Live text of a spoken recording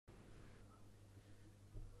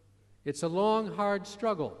It's a long, hard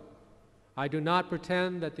struggle. I do not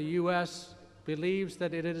pretend that the U.S. believes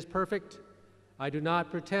that it is perfect. I do not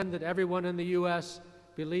pretend that everyone in the U.S.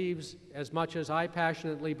 believes as much as I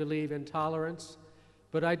passionately believe in tolerance,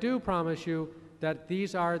 but I do promise you that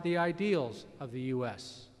these are the ideals of the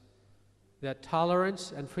U.S., that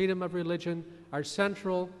tolerance and freedom of religion are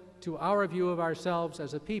central to our view of ourselves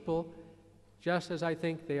as a people, just as I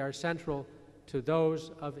think they are central to those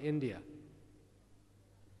of India.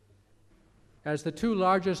 As the two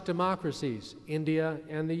largest democracies, India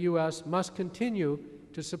and the U.S., must continue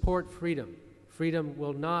to support freedom. Freedom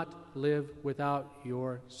will not live without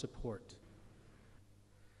your support.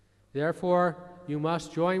 Therefore, you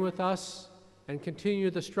must join with us and continue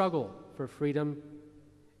the struggle for freedom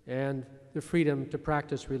and the freedom to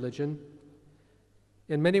practice religion.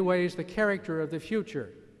 In many ways, the character of the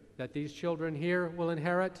future that these children here will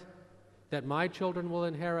inherit, that my children will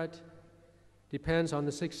inherit, depends on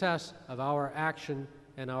the success of our action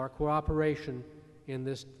and our cooperation in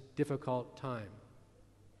this difficult time.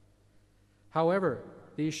 However,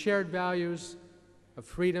 these shared values of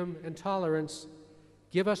freedom and tolerance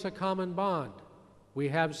give us a common bond. We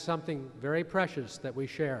have something very precious that we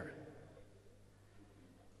share.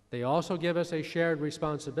 They also give us a shared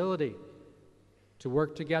responsibility to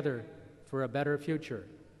work together for a better future,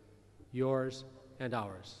 yours and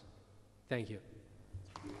ours. Thank you.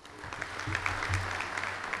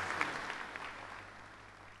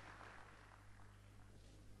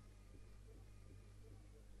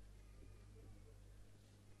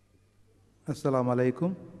 Assalamu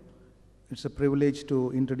alaikum. It's a privilege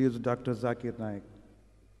to introduce Dr. Zakir Naik.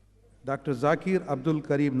 Dr. Zakir Abdul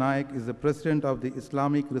Karim Naik is the president of the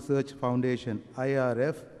Islamic Research Foundation,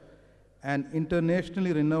 IRF, an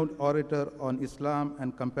internationally renowned orator on Islam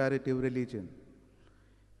and comparative religion.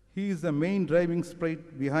 He is the main driving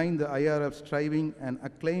spirit behind the IRF's striving and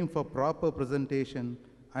acclaim for proper presentation,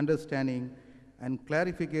 understanding, and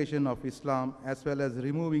clarification of Islam, as well as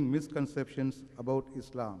removing misconceptions about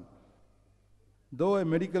Islam. Though a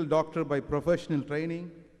medical doctor by professional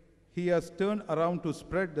training, he has turned around to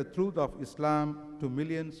spread the truth of Islam to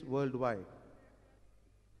millions worldwide.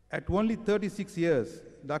 At only 36 years,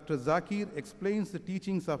 Dr. Zakir explains the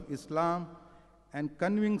teachings of Islam and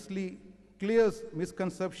convincingly clears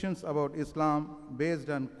misconceptions about Islam based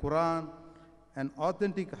on Quran and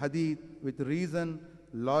authentic Hadith with reason,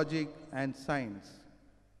 logic, and science.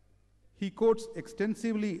 He quotes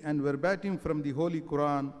extensively and verbatim from the Holy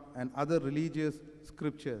Quran and other religious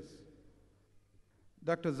scriptures.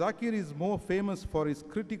 Dr. Zakir is more famous for his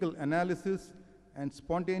critical analysis and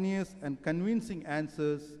spontaneous and convincing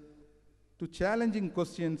answers to challenging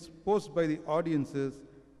questions posed by the audiences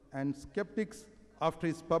and skeptics after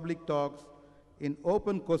his public talks in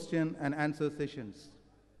open question and answer sessions.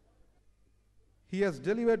 He has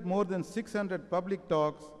delivered more than 600 public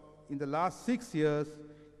talks in the last 6 years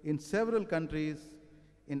in several countries,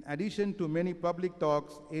 in addition to many public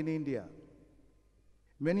talks in India.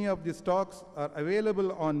 Many of these talks are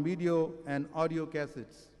available on video and audio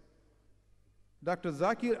cassettes. Dr.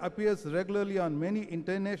 Zakir appears regularly on many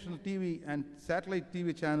international TV and satellite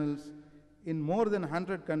TV channels in more than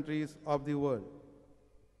 100 countries of the world.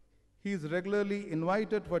 He is regularly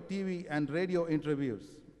invited for TV and radio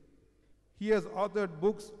interviews. He has authored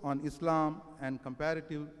books on Islam and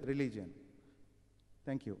comparative religion.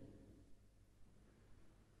 Thank you.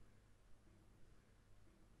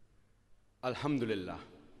 Alhamdulillah.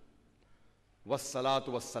 Wassalatu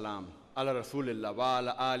wassalam ala rasulillah wa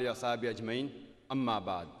ala alihi wa sahbihi ajmain. Amma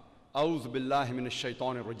ba'd. A'udhu billahi minash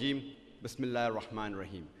shaitanir rajim. Bismillahir rahmanir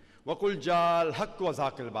rahim. Wa qul ja'al haqq wa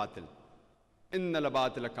zaqal batil. Innal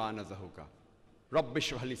batila kana zahuqa. Rabbi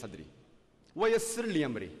shrah li sadri wa yassir li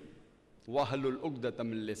amri wa hlul 'uqdatam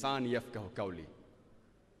min lisani yafqahu qawli.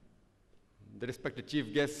 The respected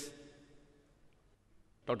chief guests,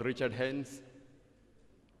 Dr. Richard Haynes,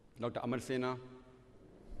 Dr. Amar Sena,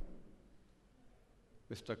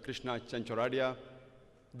 Mr. Krishna Chanchoradia,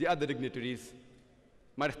 the other dignitaries,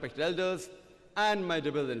 my respected elders, and my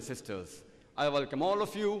dear brothers and sisters. I welcome all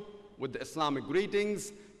of you with the Islamic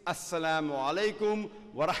greetings. Assalamu alaikum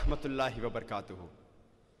wa rahmatullahi wa barakatuhu.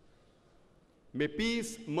 May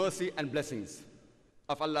peace, mercy, and blessings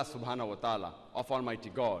of Allah subhanahu wa ta'ala, of Almighty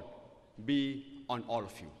God, be on all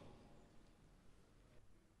of you.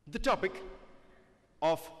 The topic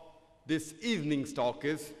of this evening's talk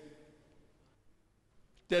is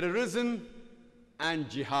Terrorism and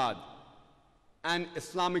Jihad, an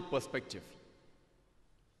Islamic perspective.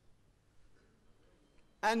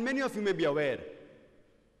 And many of you may be aware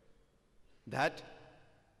that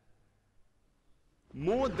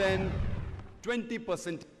more than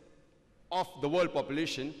 20% of the world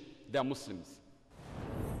population they are Muslims.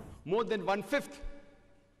 More than 1/5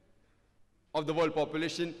 of the world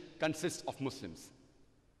population consists of Muslims.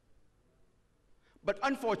 But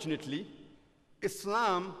unfortunately,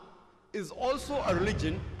 Islam is also a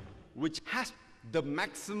religion which has the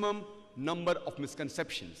maximum number of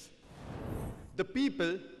misconceptions. The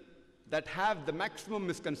people that have the maximum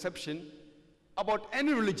misconception about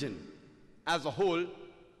any religion as a whole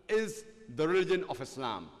is the religion of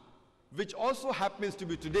Islam, which also happens to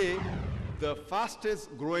be today the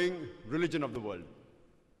fastest growing religion of the world.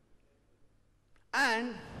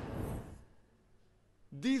 And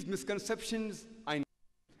these misconceptions are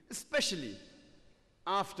especially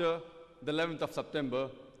after the 11th of September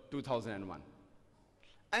 2001.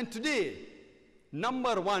 And today,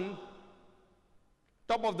 number one,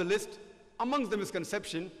 top of the list amongst the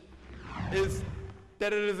misconception is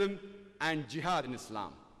terrorism and jihad in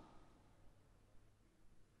Islam.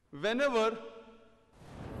 Whenever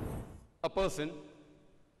a person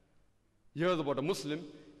hears about a Muslim,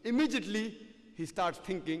 immediately he starts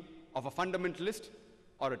thinking of a fundamentalist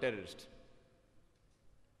or a terrorist.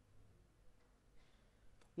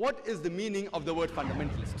 What is the meaning of the word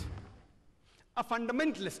fundamentalist? A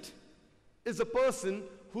fundamentalist is a person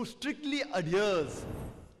who strictly adheres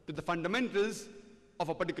to the fundamentals of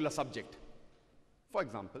a particular subject. For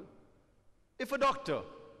example, if a doctor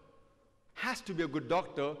has to be a good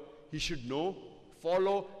doctor, he should know,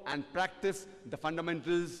 follow, and practice the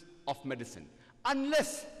fundamentals of medicine.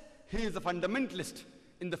 Unless he is a fundamentalist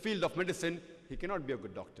in the field of medicine, he cannot be a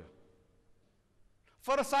good doctor.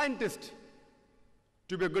 For a scientist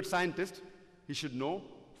to be a good scientist, he should know,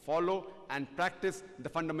 follow, and practice the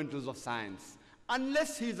fundamentals of science.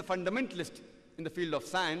 Unless he is a fundamentalist in the field of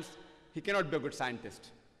science, he cannot be a good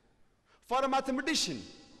scientist. For a mathematician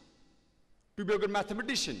to be a good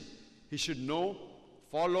mathematician, he should know,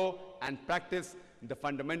 follow, and practice the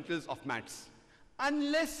fundamentals of maths.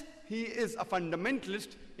 Unless he is a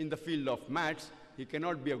fundamentalist in the field of maths, he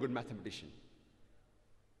cannot be a good mathematician.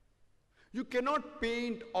 You cannot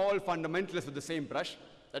paint all fundamentalists with the same brush,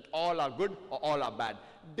 that all are good or all are bad.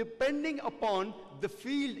 Depending upon the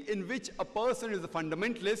field in which a person is a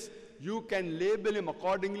fundamentalist, you can label him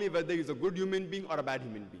accordingly whether he's a good human being or a bad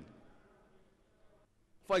human being.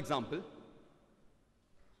 For example,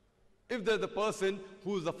 if there's a person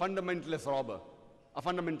who's a fundamentalist robber, a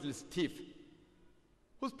fundamentalist thief,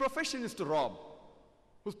 whose profession is to rob,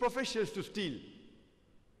 whose profession is to steal,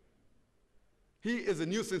 he is a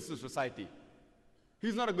nuisance to society.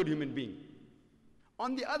 He's not a good human being.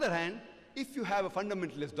 On the other hand, if you have a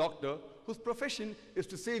fundamentalist doctor whose profession is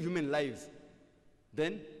to save human lives,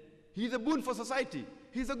 then he's a boon for society.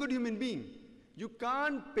 He's a good human being. You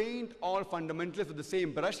can't paint all fundamentalists with the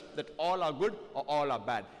same brush, that all are good or all are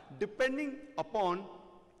bad. Depending upon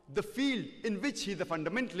the field in which he's a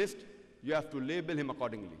fundamentalist, you have to label him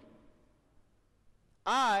accordingly.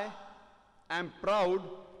 I am proud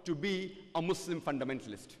to be a Muslim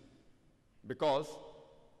fundamentalist because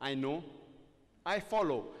I know, I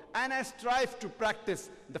follow, and I strive to practice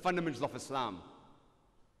the fundamentals of Islam.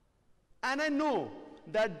 And I know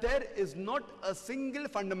that there is not a single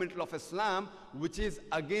fundamental of Islam which is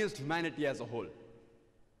against humanity as a whole.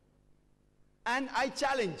 And I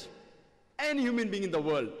challenge any human being in the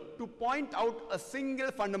world to point out a single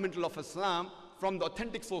fundamental of Islam from the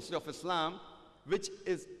authentic sources of Islam which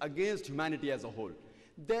is against humanity as a whole.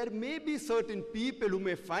 There may be certain people who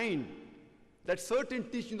may find that certain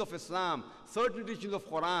teachings of Islam, certain teachings of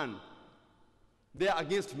Quran, they are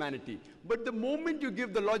against humanity. But the moment you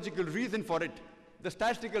give the logical reason for it, the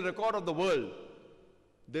statistical record of the world,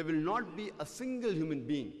 there will not be a single human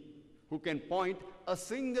being who can point a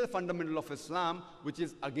single fundamental of Islam which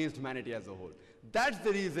is against humanity as a whole. That's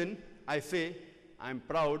the reason I say I'm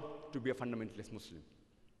proud to be a fundamentalist Muslim.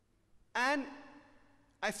 And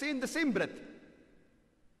I say in the same breath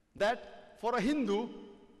that for a Hindu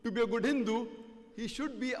to be a good Hindu, he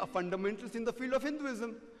should be a fundamentalist in the field of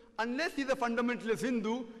Hinduism. Unless he's a fundamentalist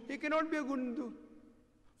Hindu, he cannot be a good Hindu.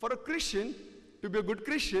 For a Christian to be a good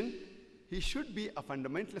Christian, he should be a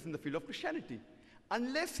fundamentalist in the field of Christianity.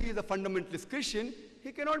 Unless he is a fundamentalist Christian,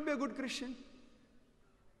 he cannot be a good Christian.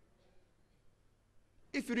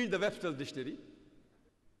 If you read the Webster's dictionary,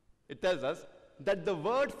 it tells us that the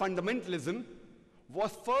word fundamentalism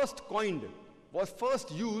was first coined, was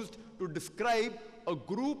first used to describe a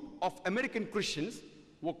group of American Christians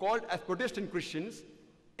who were called as Protestant Christians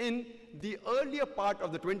in the earlier part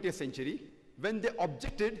of the 20th century when they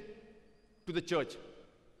objected to the church.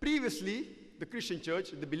 Previously, the Christian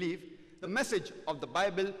church, they believed the message of the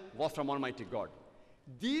Bible was from Almighty God.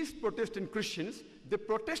 These Protestant Christians, they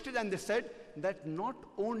protested and they said that not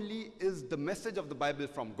only is the message of the Bible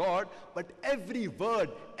from God, but every word,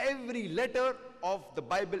 every letter of the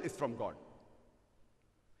Bible is from God.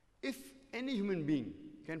 If any human being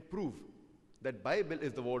can prove that Bible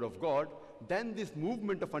is the word of God, then this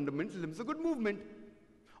movement of fundamentalism is a good movement.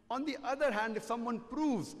 On the other hand, if someone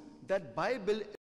proves that Bible